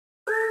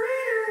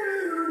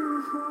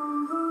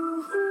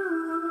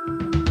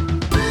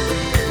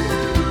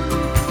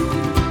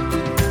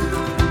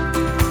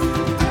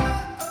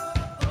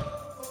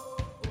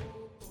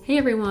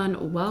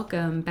everyone,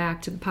 welcome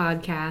back to the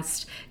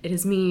podcast. It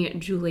is me,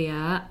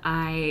 Julia.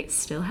 I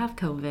still have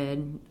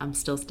COVID. I'm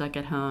still stuck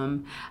at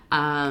home.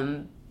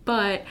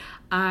 But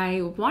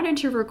I wanted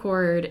to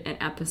record an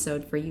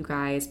episode for you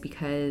guys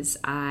because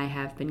I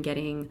have been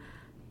getting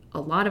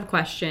a lot of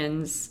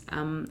questions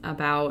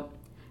about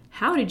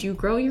how did you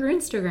grow your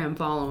Instagram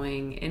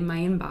following in my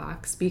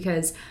inbox,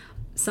 because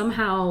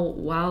somehow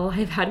while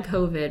I've had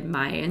COVID,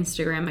 my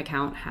Instagram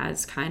account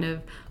has kind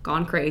of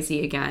gone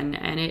crazy again,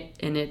 and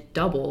it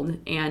doubled.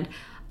 And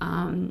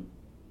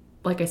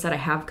like I said, I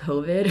have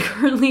COVID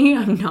currently.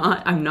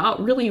 I'm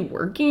not really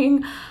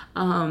working.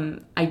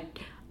 I'm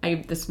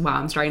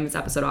starting this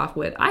episode off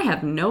with I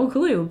have no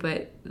clue,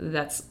 but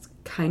that's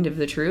kind of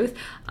the truth.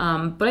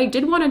 But I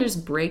did want to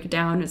just break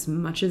down as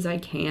much as I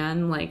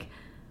can, like,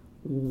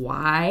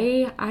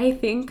 why I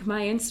think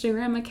my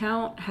Instagram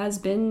account has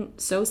been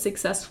so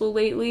successful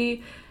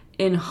lately,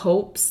 in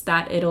hopes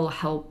that it'll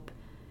help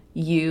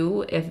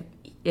you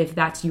if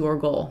that's your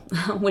goal.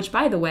 Which,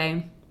 by the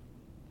way,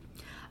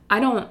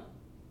 I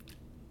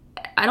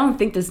don't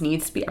think this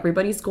needs to be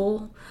everybody's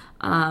goal.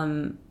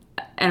 And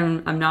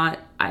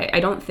I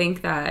don't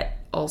think that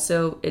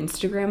also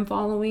Instagram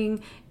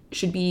following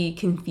should be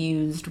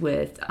confused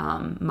with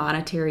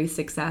monetary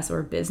success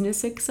or business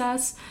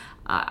success.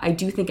 I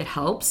do think it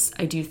helps.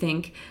 I do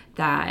think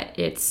that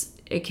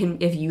it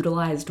can, if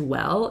utilized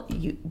well,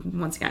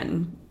 once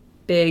again,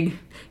 big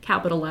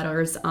capital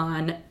letters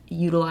on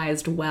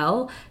utilized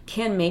well,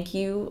 can make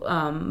you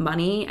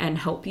money and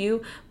help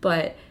you,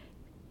 but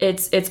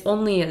it's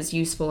only as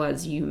useful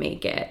as you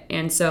make it.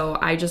 And so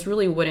I just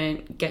really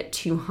wouldn't get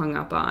too hung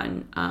up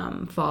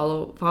on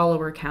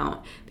follower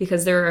count,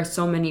 because there are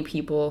so many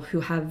people who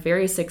have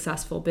very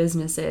successful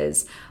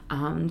businesses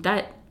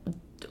that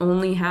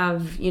only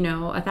have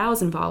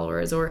 1,000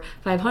 followers or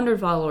 500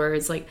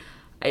 followers. Like,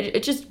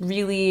 it just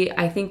really,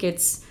 I think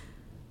it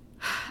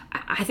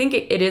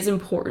is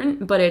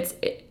important, but it's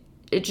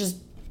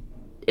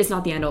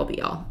not the end all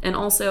be all. And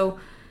also,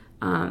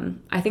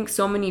 I think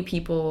so many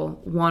people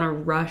want to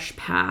rush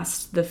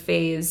past the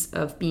phase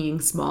of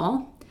being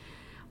small,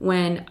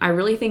 when I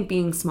really think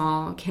being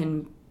small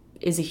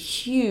is a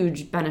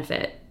huge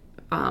benefit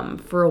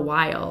for a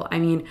while. I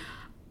mean,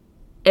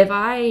 if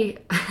I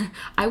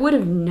would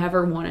have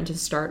never wanted to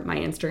start my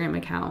Instagram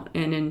account,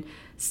 and in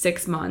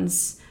 6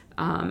 months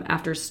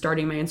after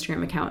starting my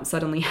Instagram account,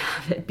 suddenly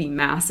have it be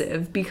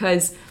massive,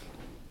 because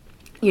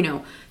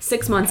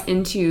 6 months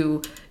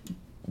into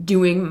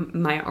doing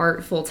my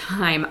art full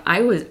time,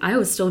 I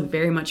was still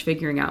very much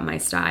figuring out my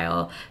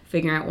style,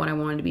 figuring out what I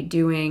wanted to be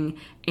doing.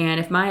 And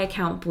if my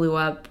account blew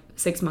up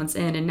 6 months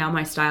in and now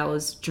my style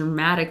is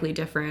dramatically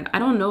different, I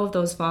don't know if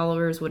those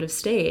followers would have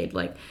stayed.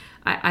 Like,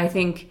 I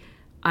think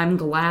I'm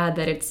glad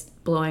that it's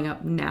blowing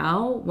up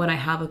now, when I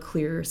have a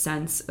clearer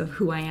sense of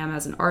who I am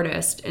as an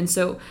artist. And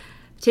so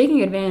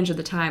taking advantage of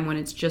the time when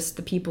it's just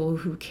the people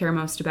who care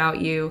most about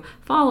you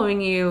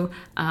following you,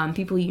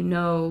 people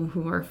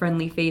who are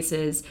friendly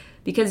faces,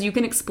 because you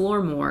can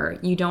explore more.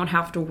 You don't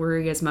have to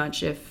worry as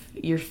much if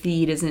your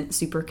feed isn't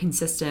super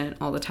consistent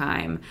all the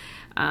time.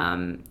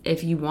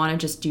 If you want to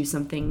just do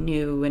something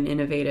new and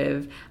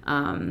innovative,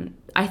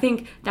 I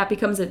think that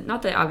becomes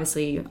not that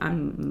obviously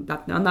I'm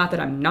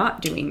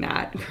not doing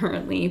that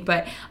currently,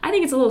 but I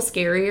think it's a little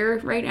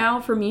scarier right now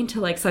for me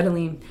to like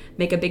suddenly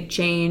make a big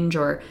change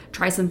or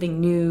try something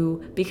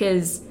new,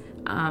 because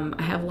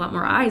I have a lot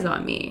more eyes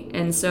on me.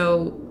 And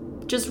so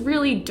just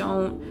really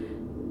don't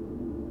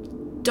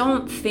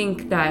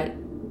think that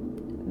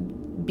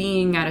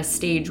being at a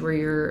stage where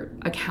your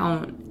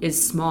account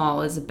is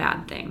small is a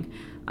bad thing.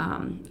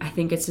 I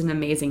think it's an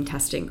amazing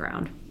testing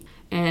ground.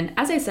 And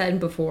as I said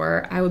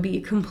before, I would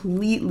be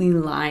completely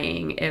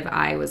lying if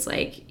I was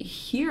like,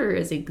 here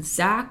is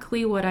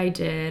exactly what I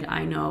did.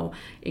 I know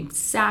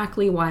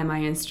exactly why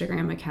my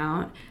Instagram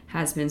account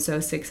has been so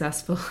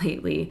successful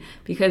lately,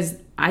 because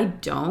I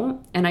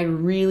don't. And I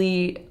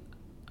really,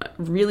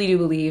 really do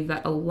believe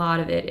that a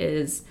lot of it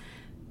is,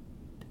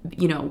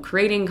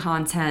 creating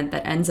content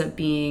that ends up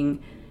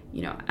being,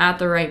 at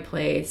the right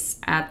place,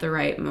 at the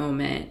right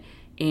moment,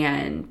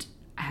 and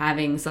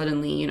having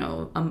suddenly,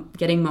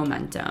 getting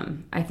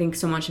momentum. I think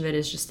so much of it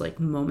is just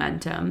like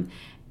momentum.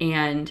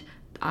 And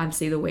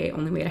obviously the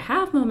only way to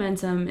have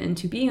momentum and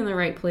to be in the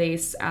right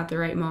place at the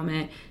right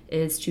moment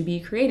is to be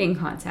creating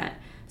content.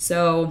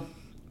 So,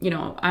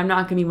 I'm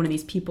not gonna be one of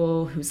these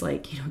people who's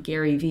like,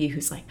 Gary Vee,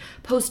 who's like,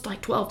 post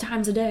like 12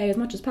 times a day as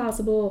much as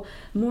possible,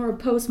 more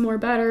posts, more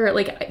better.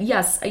 Like,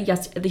 yes,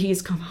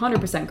 he's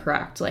 100%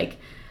 correct. Like,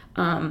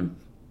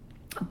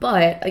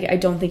 but like, I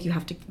don't think you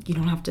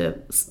don't have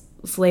to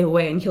slave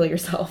away and kill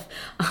yourself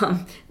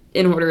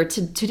in order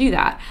to do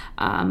that.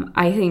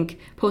 I think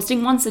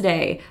posting once a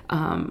day,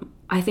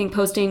 I think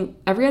posting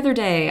every other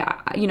day,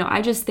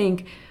 I just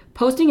think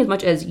posting as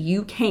much as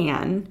you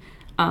can,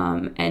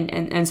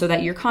 and so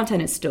that your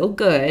content is still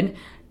good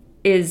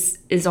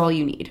is all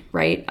you need,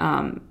 right?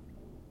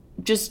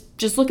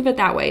 Just look at it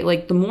that way.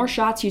 Like, the more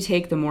shots you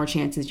take, the more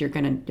chances you're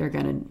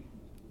gonna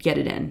get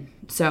it in.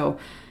 So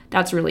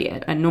that's really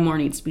it. And no more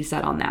needs to be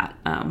said on that.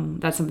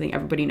 That's something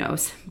everybody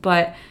knows.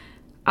 But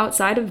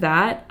outside of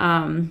that,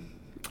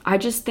 I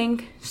just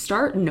think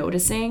start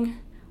noticing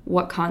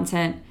what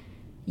content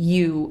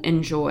you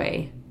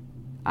enjoy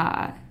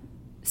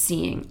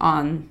seeing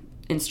on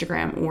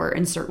Instagram, or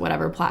insert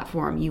whatever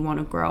platform you want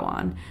to grow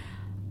on.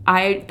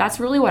 That's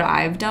really what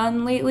I've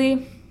done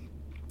lately.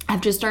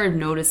 I've just started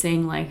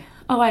noticing like,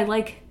 oh, I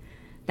like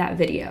that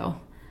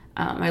video.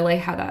 I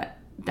like how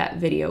that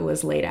video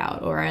was laid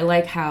out, or I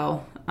like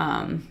how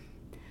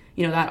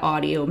that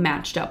audio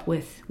matched up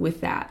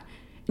with that.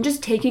 And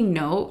just taking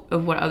note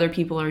of what other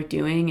people are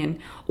doing,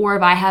 or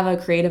if I have a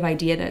creative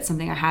idea that's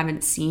something I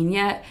haven't seen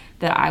yet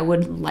that I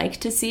would like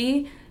to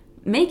see,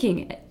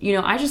 making it.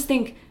 I just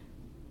think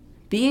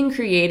being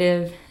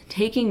creative,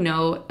 taking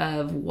note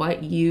of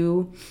what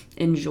you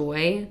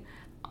enjoy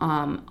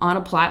on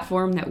a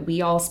platform that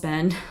we all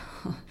spend,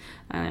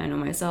 I know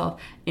myself,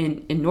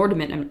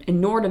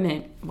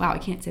 inordinate, wow, I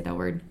can't say that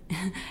word,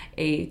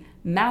 a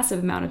massive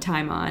amount of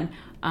time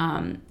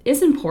on,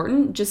 is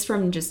important just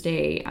from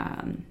a,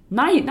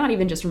 not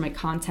even just from a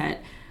content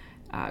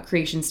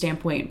creation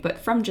standpoint, but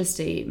from just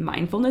a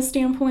mindfulness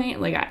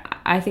standpoint. Like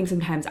I think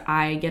sometimes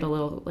I get a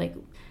little like,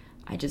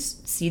 I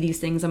just see these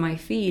things on my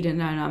feed and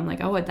then I'm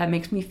like, oh, that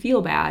makes me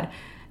feel bad.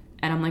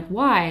 And I'm like,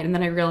 why? And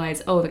then I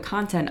realize, oh, the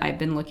content I've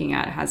been looking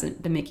at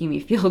hasn't been making me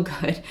feel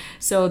good.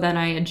 So then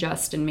I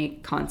adjust and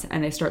make content,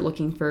 and I start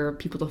looking for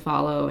people to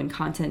follow and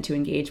content to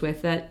engage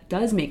with that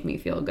does make me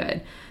feel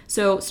good.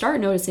 So start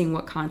noticing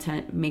what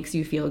content makes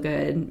you feel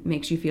good,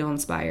 makes you feel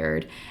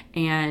inspired,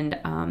 and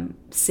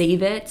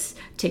save it,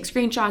 take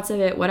screenshots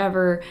of it,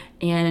 whatever,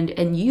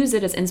 and use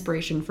it as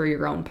inspiration for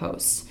your own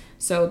posts.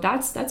 So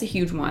that's a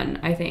huge one,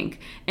 I think.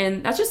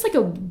 And that's just like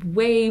a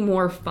way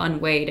more fun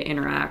way to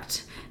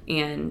interact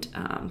and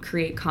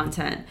create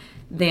content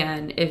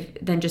than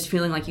just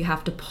feeling like you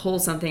have to pull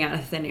something out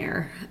of thin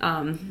air.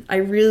 I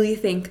really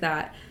think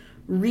that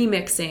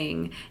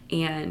remixing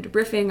and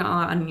riffing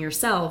on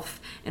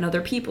yourself and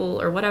other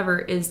people or whatever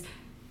is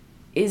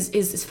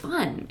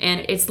fun,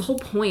 and it's the whole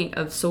point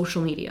of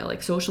social media.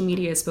 Like, social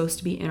media is supposed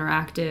to be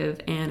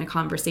interactive and a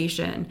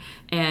conversation,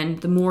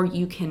 and the more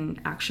you can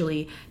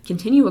actually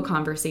continue a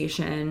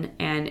conversation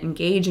and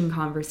engage in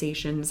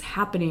conversations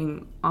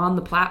happening on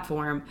the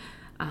platform,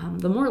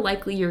 the more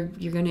likely you're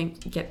going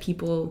to get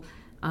people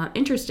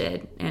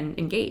interested and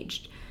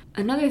engaged.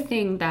 Another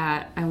thing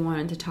that I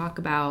wanted to talk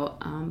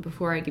about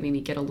before I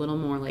maybe get a little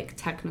more like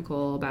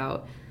technical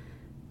about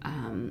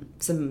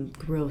some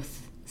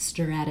growth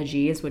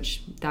strategies,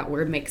 which that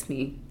word makes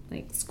me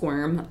like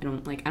squirm.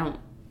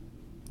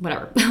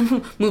 Whatever.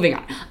 Moving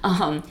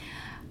on.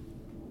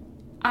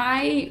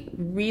 I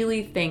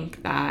really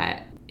think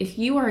that if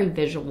you are a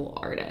visual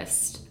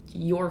artist,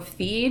 your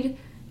feed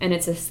and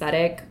its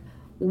aesthetic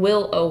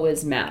will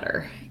always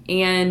matter.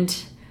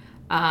 And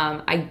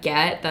I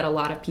get that a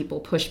lot of people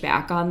push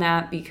back on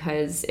that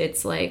because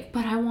it's like,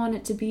 but I want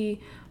it to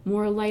be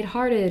more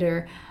lighthearted,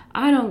 or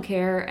I don't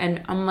care.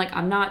 And I'm like,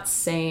 I'm not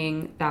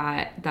saying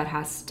that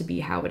has to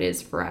be how it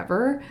is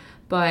forever,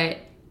 but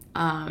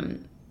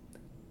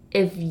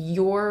if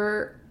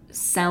you're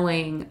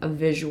selling a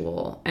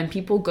visual and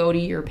people go to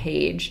your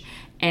page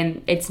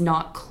and it's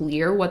not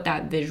clear what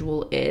that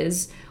visual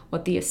is,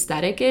 what the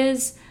aesthetic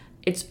is,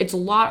 it's a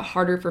lot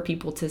harder for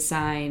people to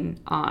sign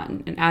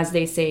on. And as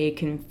they say,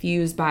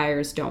 confused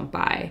buyers don't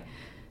buy.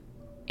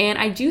 And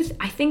I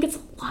think it's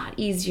a lot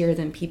easier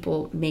than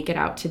people make it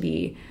out to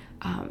be,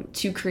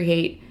 to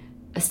create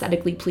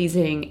aesthetically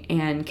pleasing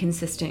and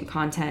consistent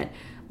content.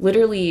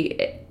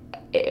 Literally,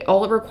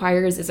 all it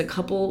requires is a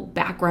couple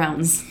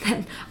backgrounds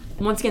that,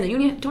 once again,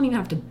 you don't even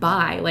have to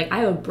buy. Like, I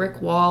have a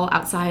brick wall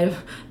outside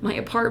of my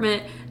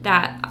apartment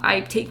that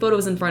I take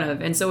photos in front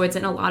of, and so it's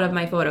in a lot of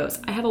my photos.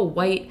 I have a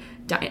white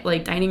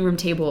dining room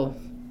table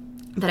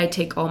that I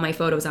take all my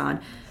photos on.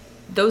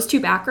 Those two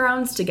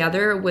backgrounds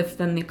together with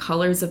then the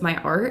colors of my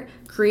art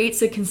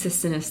creates a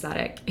consistent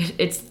aesthetic.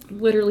 It's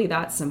literally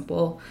that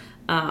simple.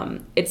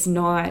 It's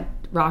not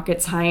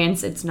rocket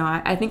science. It's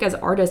not, I think as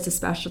artists,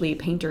 especially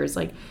painters,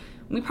 like,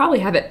 we probably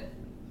have it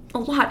a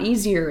lot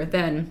easier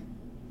than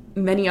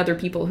many other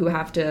people who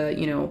have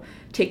to,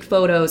 take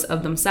photos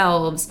of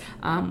themselves.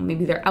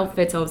 Maybe their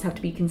outfits always have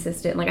to be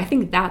consistent. Like, I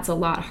think that's a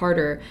lot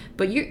harder,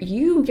 but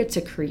you get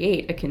to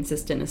create a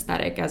consistent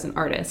aesthetic as an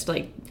artist.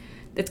 Like,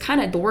 it's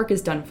kind of, the work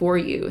is done for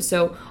you.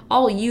 So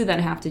all you then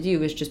have to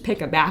do is just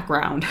pick a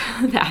background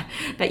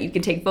that you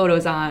can take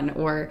photos on,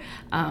 or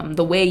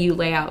the way you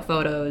lay out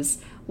photos,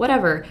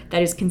 whatever,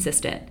 that is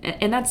consistent.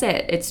 And that's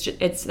it.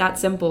 It's that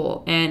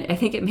simple. And I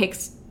think it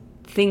makes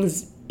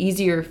things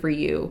easier for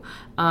you.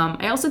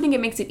 I also think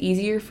it makes it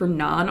easier for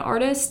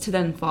non-artists to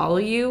then follow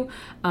you.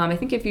 I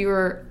think if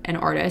you're an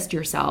artist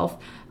yourself,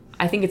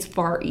 I think it's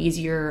far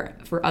easier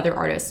for other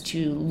artists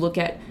to look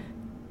at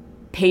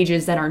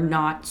pages that are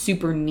not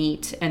super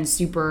neat and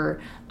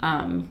super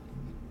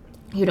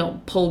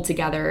pulled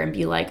together and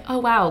be like, oh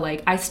wow,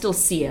 like, I still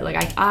see it.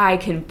 Like, I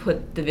can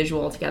put the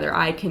visual together.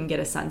 I can get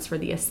a sense for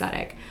the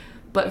aesthetic.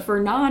 But for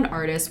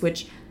non-artists,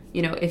 which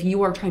if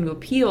you are trying to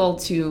appeal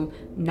to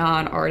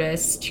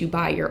non-artists to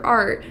buy your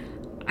art,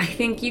 I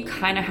think you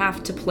kind of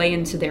have to play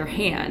into their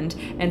hand.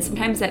 And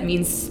sometimes that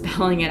means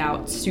spelling it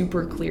out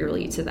super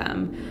clearly to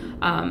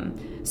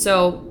them.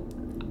 So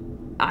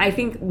I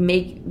think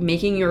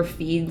making your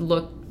feed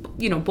look,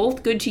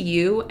 both good to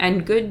you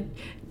and good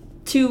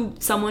to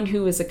someone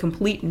who is a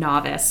complete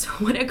novice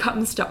when it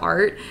comes to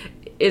art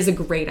is a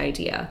great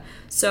idea.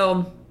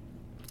 So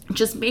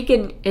just make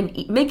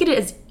it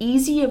as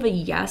easy of a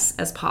yes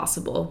as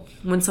possible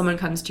when someone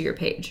comes to your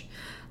page.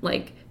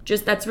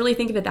 That's really,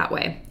 think of it that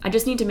way. I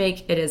just need to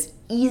make it as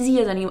easy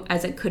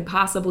as it could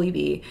possibly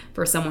be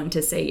for someone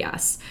to say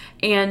yes.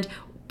 And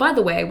by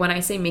the way, when I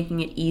say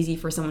making it easy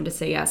for someone to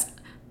say yes,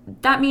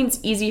 that means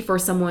easy for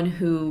someone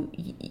who,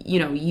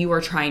 you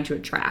are trying to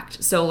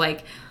attract. So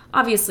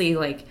obviously,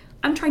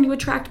 I'm trying to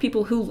attract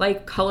people who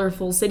like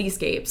colorful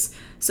cityscapes.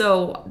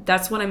 So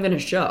that's what I'm going to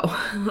show.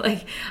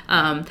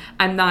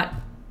 I'm not,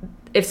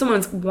 if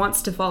someone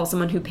wants to follow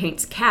someone who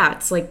paints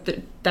cats, it's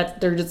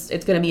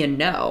going to be a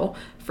no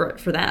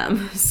for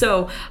them.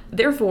 So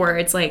therefore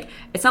it's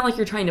not like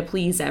you're trying to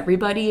please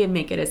everybody and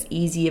make it as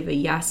easy of a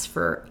yes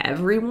for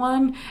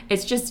everyone.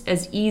 It's just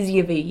as easy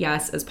of a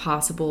yes as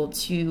possible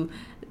to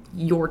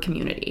your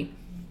community.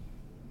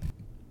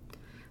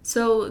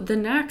 So the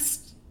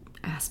next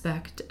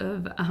aspect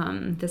of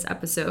this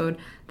episode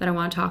that I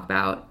want to talk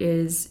about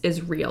is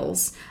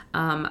Reels.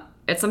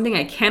 It's something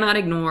I cannot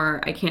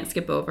ignore. I can't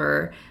skip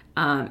over.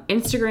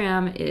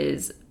 Instagram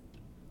is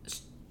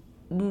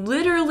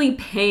literally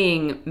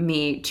paying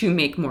me to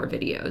make more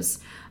videos.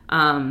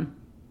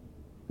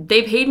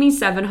 They paid me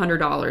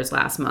 $700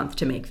 last month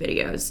to make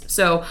videos.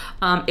 So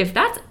if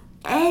that's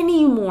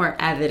any more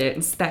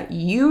evidence that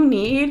you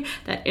need,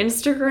 that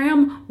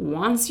Instagram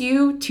wants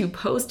you to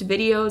post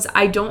videos,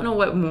 I don't know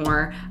what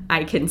more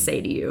I can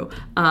say to you.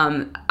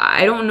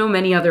 I don't know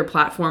many other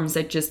platforms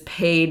that just would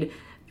pay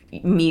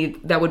me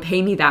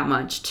that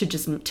much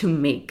to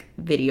make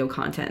video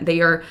content. They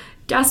are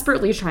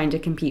desperately trying to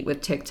compete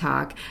with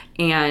TikTok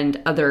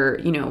and other,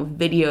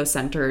 video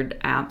centered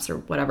apps or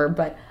whatever,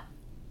 but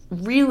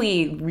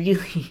really,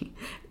 really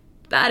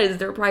that is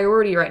their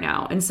priority right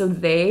now. And so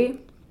they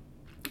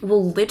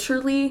will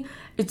literally,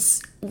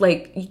 it's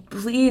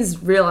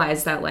please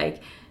realize that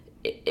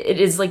it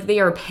is they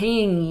are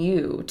paying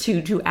you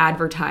to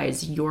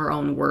advertise your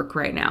own work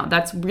right now.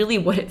 That's really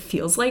what it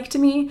feels like to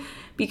me,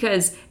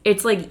 because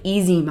it's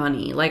easy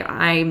money.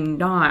 I'm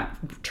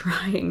not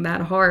trying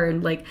that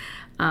hard. Like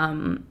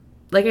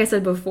I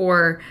said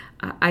before,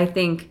 I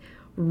think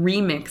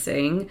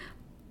remixing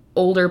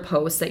older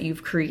posts that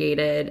you've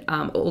created,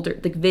 older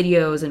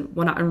videos and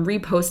whatnot, and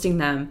reposting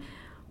them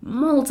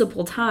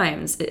multiple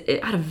times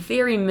at a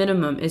very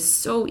minimum is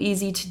so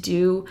easy to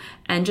do.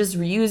 And just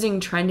using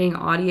trending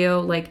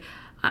audio,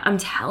 I'm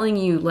telling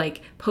you,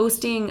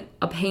 posting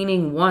a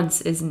painting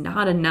once is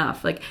not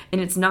enough, and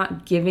it's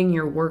not giving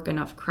your work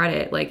enough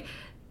credit.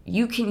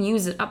 You can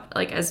use it up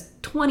as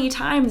 20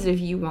 times if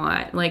you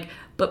want,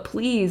 but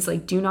please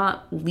do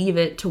not leave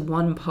it to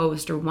one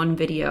post or one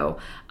video,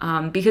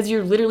 because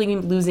you're literally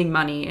losing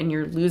money and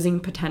you're losing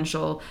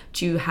potential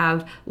to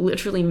have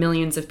literally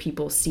millions of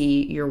people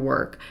see your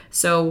work.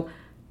 So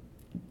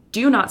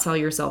do not sell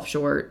yourself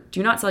short.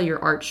 Do not sell your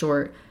art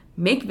short.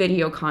 Make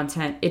video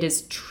content. It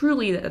is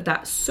truly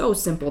that so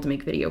simple to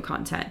make video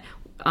content.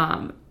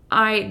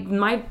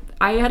 I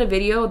had a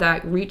video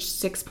that reached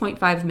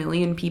 6.5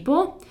 million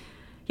people.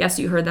 Yes,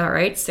 you heard that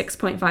right,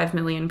 6.5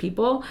 million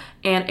people.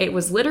 And it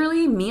was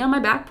literally me on my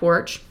back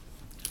porch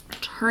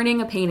turning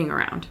a painting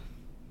around.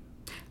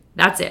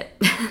 That's it.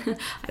 I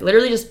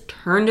literally just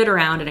turned it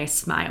around and I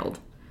smiled.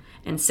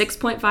 And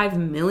 6.5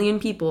 million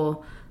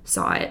people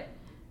saw it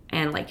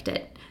and liked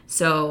it.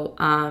 So,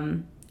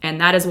 and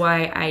that is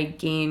why I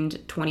gained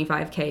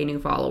 25K new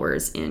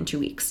followers in 2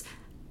 weeks.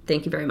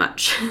 Thank you very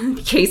much.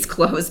 Case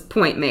closed,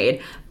 point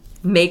made.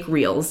 Make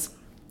Reels.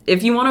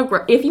 If you want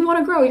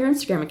to grow your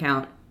Instagram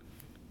account,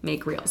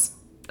 make Reels.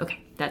 Okay,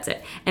 that's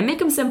it. And make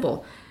them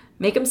simple.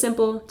 Make them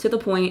simple, to the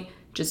point.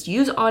 Just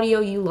use audio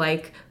you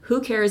like.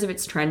 Who cares if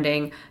it's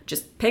trending?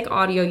 Just pick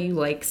audio you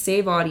like,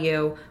 save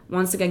audio.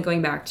 Once again,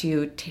 going back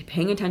to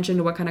paying attention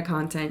to what kind of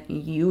content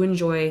you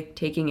enjoy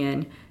taking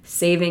in,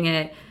 saving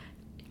it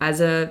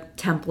as a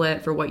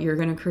template for what you're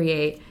going to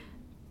create,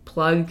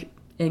 plug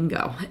and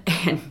go,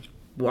 and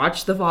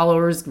watch the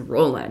followers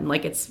roll in.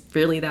 It's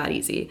really that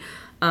easy.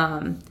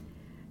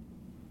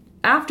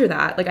 After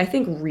that, I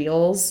think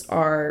Reels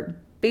are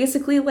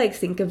basically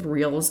think of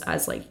Reels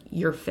as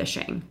you're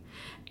fishing,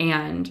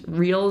 and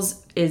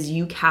Reels is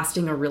you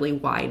casting a really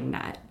wide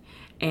net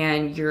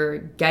and you're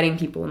getting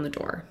people in the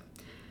door.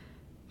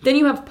 Then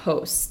you have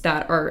posts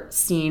that are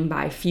seen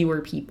by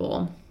fewer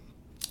people,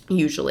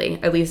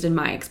 usually, at least in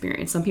my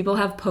experience. Some people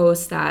have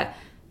posts that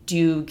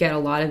do get a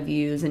lot of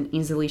views and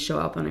easily show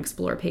up on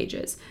Explore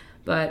pages.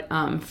 But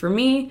for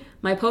me,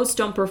 my posts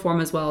don't perform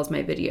as well as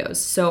my videos.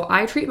 So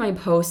I treat my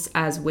posts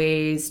as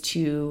ways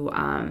to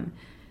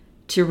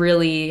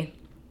really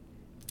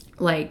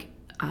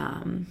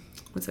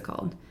what's it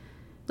called?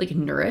 like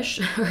nourish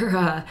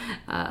or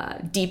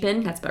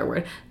deepen, that's a better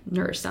word,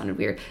 nourish sounded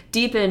weird,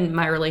 deepen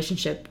my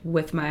relationship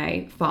with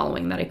my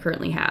following that I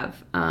currently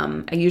have.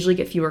 I usually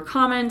get fewer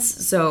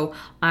comments, so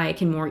I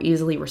can more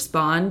easily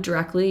respond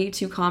directly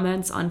to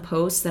comments on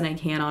posts than I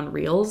can on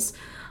Reels.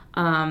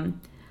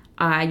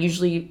 I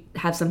usually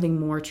have something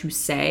more to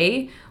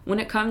say when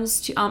it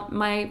comes to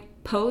my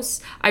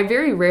posts. I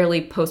very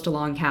rarely post a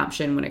long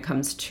caption when it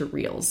comes to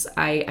Reels.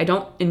 I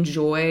don't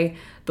enjoy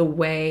the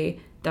way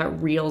that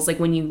Reels, like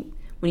when you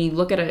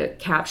look at a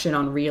caption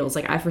on Reels,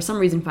 like I for some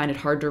reason find it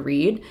hard to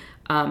read,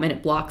 and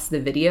it blocks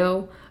the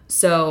video.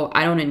 So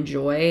I don't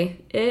enjoy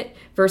it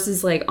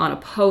versus like on a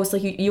post,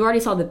 like you already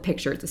saw the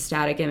picture, it's a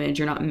static image,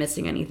 you're not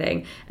missing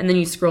anything. And then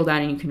you scroll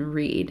down and you can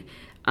read.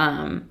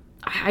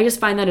 I just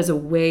find that is a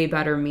way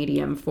better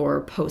medium for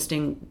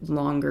posting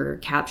longer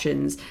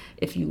captions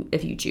if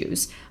you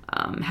choose.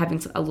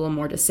 Having a little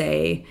more to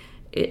say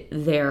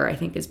there, I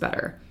think, is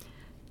better.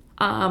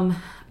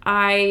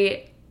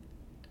 I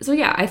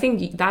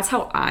think that's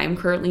how I'm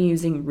currently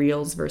using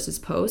Reels versus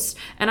posts.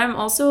 And I'm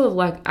also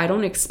like, I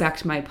don't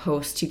expect my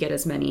posts to get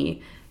as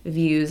many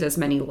views, as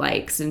many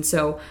likes. And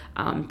so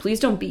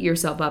please don't beat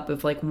yourself up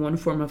if like one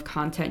form of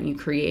content you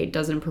create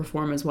doesn't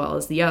perform as well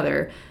as the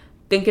other.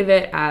 Think of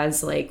it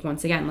as like,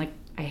 once again, like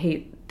I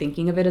hate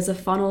thinking of it as a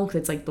funnel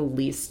because it's like the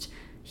least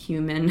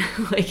human,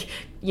 like,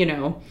 you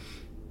know,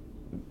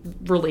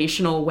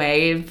 relational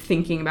way of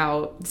thinking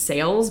about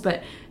sales.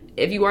 But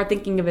if you are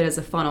thinking of it as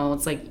a funnel,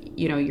 it's like,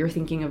 you know, you're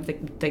thinking of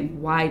the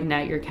wide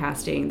net you're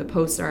casting. The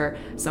posts are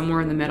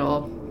somewhere in the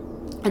middle.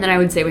 And then I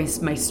would say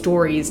my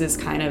stories is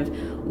kind of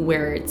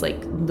where it's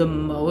like the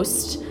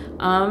most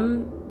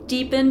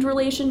deepened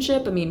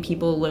relationship. I mean,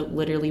 people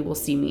literally will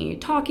see me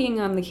talking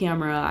on the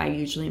camera. I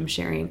usually am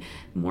sharing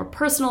more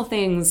personal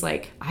things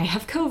like I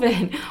have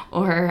COVID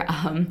or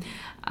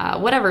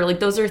whatever. Like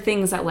those are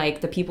things that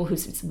like the people who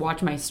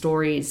watch my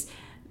stories,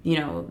 you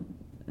know,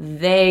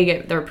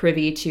 they're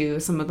privy to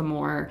some of the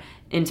more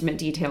intimate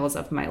details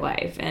of my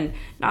life. And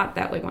not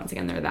that like, once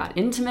again, they're that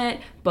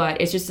intimate,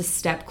 but it's just a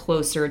step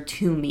closer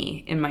to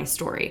me in my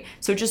story.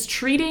 So just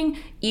treating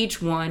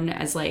each one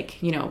as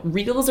like, you know,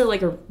 Reels are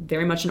like a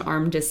very much an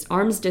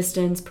arm's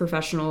distance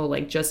professional,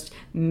 like just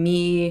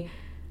me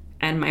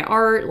and my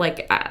art,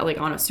 like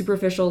on a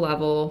superficial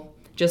level,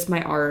 just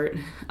my art,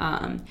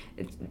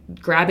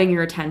 grabbing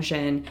your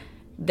attention.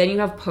 Then you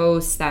have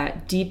posts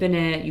that deepen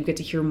it. You get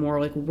to hear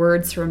more like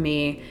words from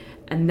me.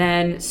 And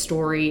then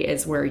story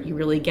is where you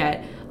really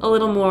get a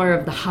little more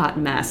of the hot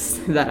mess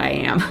that I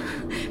am.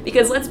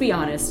 Because let's be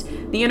honest,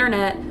 the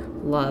internet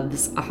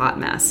loves a hot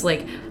mess.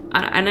 Like,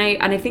 and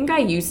I think I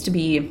used to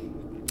be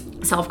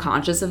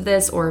self-conscious of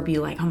this or be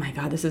like, oh my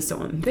God, this is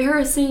so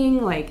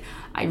embarrassing. Like,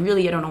 I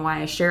don't know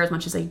why I share as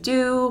much as I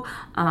do.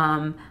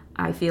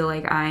 I feel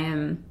like I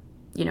am,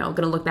 you know,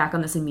 gonna look back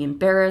on this and be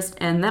embarrassed.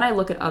 And then I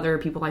look at other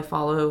people I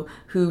follow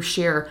who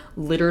share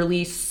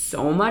literally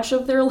so much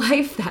of their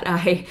life that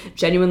I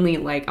genuinely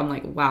like, I'm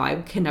like, wow, I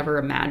can never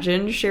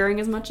imagine sharing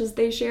as much as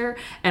they share.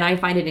 And I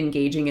find it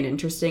engaging and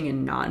interesting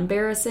and not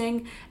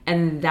embarrassing.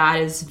 And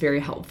that is very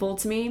helpful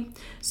to me.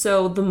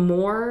 So the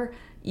more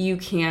you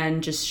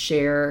can just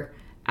share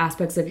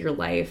aspects of your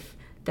life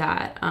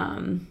that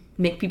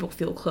make people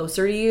feel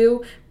closer to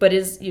you, but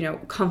is, you know,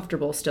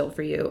 comfortable still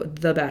for you,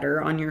 the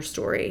better on your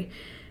story.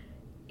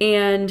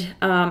 And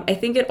I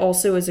think it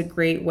also is a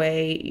great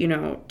way, you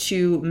know,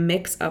 to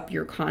mix up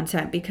your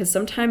content, because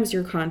sometimes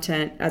your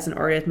content as an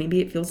artist, maybe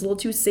it feels a little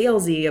too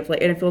salesy,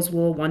 and it feels a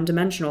little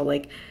one-dimensional,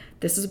 like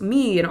this is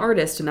me, an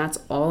artist, and that's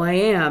all I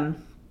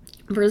am.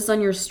 Versus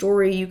on your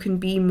story, you can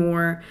be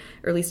more,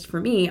 or at least for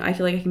me, I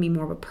feel like I can be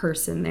more of a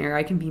person there.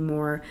 I can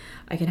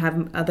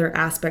have other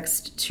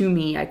aspects to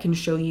me. I can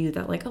show you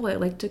that like, oh, I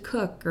like to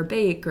cook or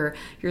bake, or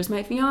here's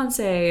my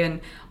fiance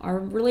and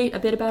a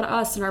bit about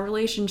us and our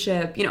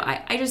relationship. You know,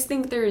 I just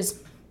think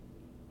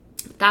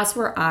that's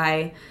where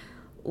I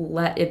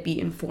let it be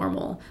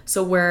informal.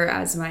 So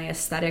whereas my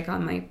aesthetic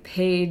on my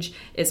page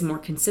is more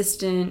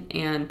consistent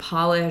and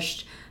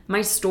polished,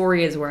 my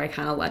story is where I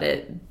kind of let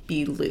it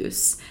be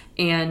loose.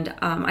 And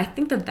I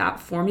think that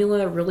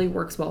formula really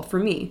works well for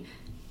me.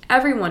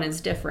 Everyone is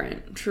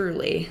different,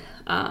 truly.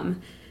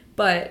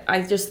 But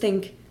I just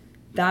think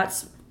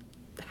that's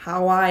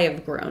how I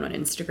have grown on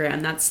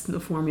Instagram. That's the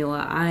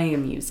formula I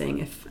am using,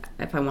 if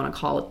I want to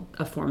call it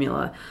a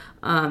formula.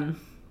 And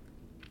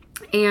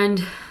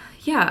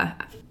yeah,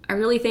 I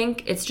really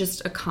think it's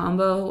just a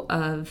combo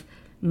of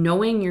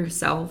knowing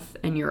yourself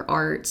and your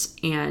art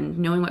and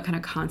knowing what kind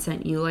of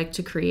content you like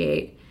to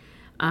create,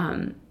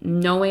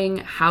 knowing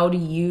how to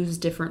use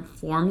different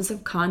forms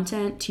of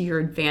content to your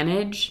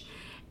advantage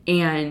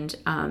and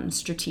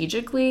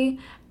strategically,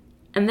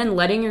 and then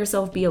letting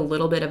yourself be a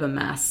little bit of a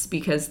mess,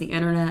 because the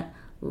internet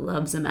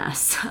loves a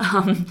mess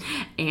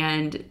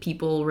and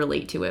people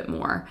relate to it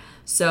more.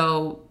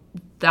 So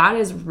that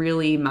is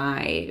really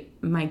my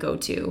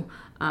go-to.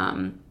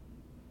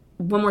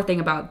 One more thing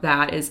about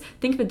that is,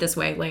 think of it this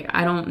way. Like,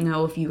 I don't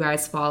know if you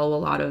guys follow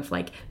a lot of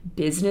like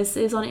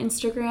businesses on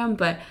Instagram,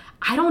 but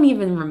I don't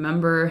even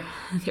remember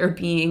there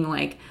being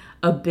like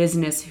a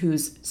business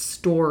whose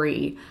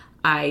story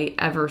I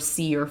ever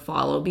see or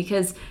follow,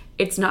 because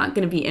it's not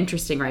going to be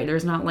interesting, right?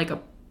 There's not like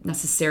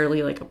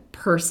necessarily like a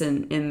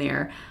person in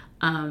there.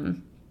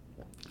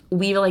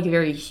 We like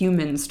very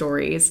human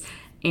stories.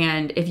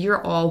 And if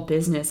you're all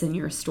business in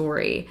your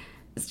story,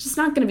 it's just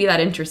not going to be that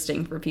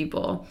interesting for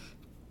people.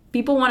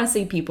 People want to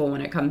see people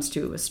when it comes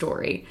to a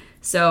story.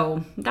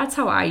 So that's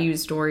how I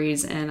use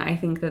stories. And I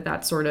think that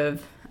that's sort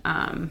of,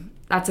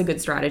 that's a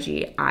good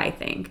strategy, I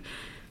think.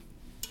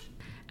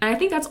 And I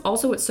think that's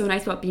also what's so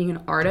nice about being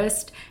an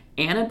artist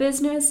and a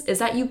business, is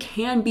that you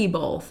can be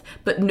both,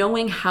 but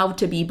knowing how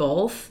to be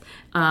both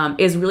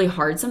is really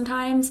hard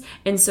sometimes.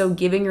 And so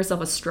giving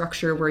yourself a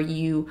structure where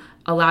you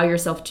allow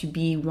yourself to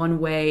be one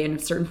way in a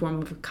certain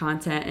form of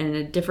content and in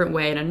a different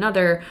way in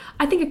another,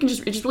 I think it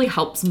just really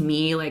helps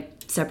me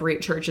like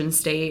separate church and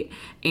state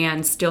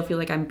and still feel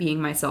like I'm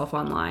being myself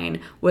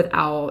online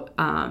without,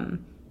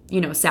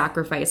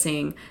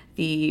 sacrificing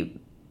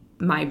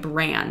my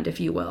brand, if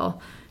you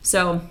will.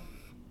 So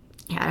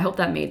yeah, I hope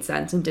that made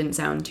sense and didn't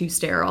sound too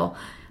sterile.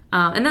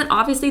 And then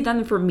obviously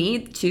then for me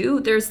too,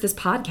 there's this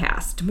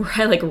podcast where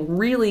I like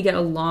really get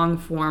a long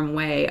form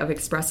way of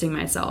expressing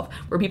myself,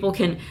 where people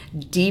can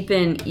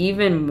deepen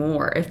even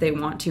more if they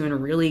want to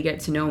and really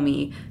get to know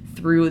me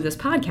through this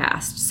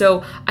podcast.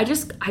 So I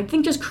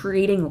think just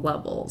creating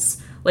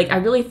levels. Like, I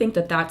really think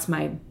that that's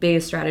my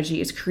biggest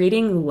strategy, is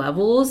creating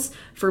levels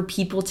for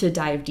people to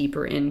dive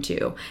deeper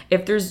into.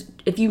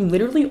 If you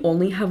literally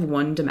only have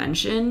one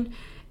dimension,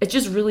 it's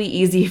just really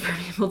easy for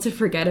people to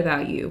forget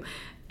about you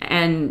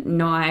and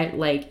not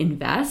like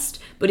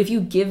invest. But if you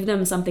give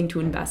them something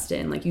to invest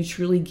in, like you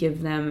truly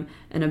give them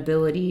an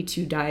ability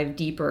to dive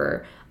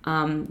deeper,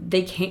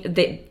 they can,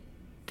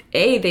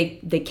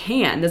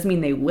 doesn't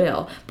mean they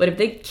will, but if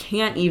they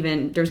can't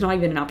even, there's not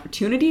even an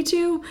opportunity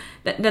to,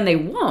 then they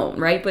won't,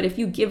 right? But if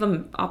you give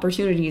them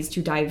opportunities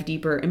to dive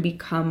deeper and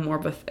become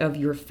more of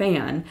your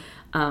fan,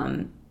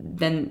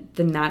 then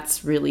that's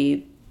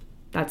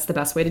the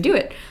best way to do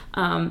it.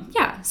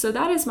 So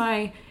that is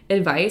my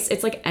advice.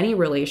 It's like any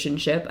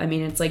relationship. I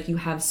mean, it's like you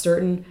have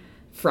certain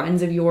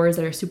friends of yours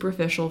that are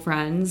superficial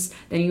friends,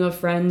 then you have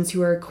friends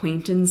who are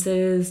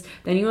acquaintances,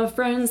 then you have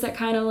friends that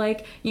kind of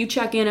like you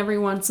check in every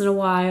once in a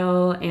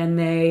while and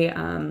they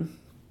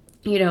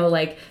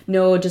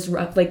know just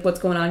like what's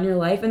going on in your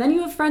life, and then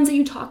you have friends that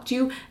you talk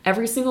to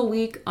every single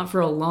week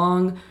for a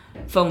long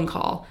phone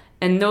call.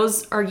 And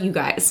those are you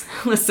guys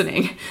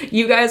listening.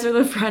 You guys are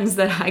the friends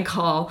that I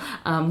call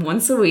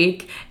once a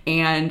week,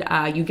 and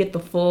you get the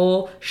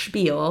full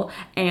spiel.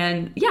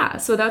 And yeah,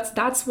 so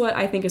that's what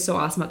I think is so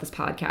awesome about this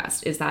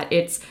podcast, is that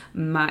it's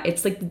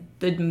like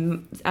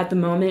at the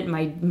moment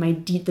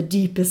the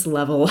deepest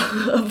level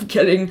of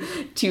getting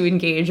to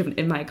engage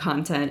in my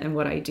content and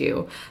what I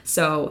do.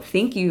 So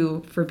thank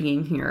you for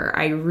being here.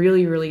 I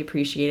really, really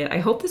appreciate it. I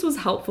hope this was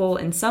helpful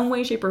in some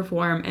way, shape, or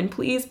form. And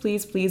please,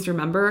 please, please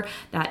remember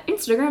that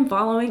Instagram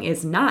following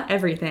is not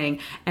everything,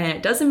 and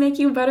it doesn't make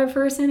you a better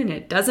person, and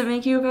it doesn't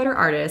make you a better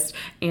artist,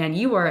 and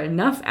you are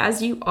enough as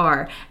you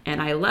are.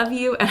 And I love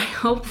you, and I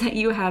hope that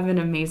you have an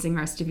amazing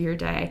rest of your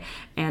day,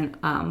 and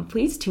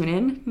please tune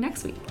in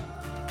next week.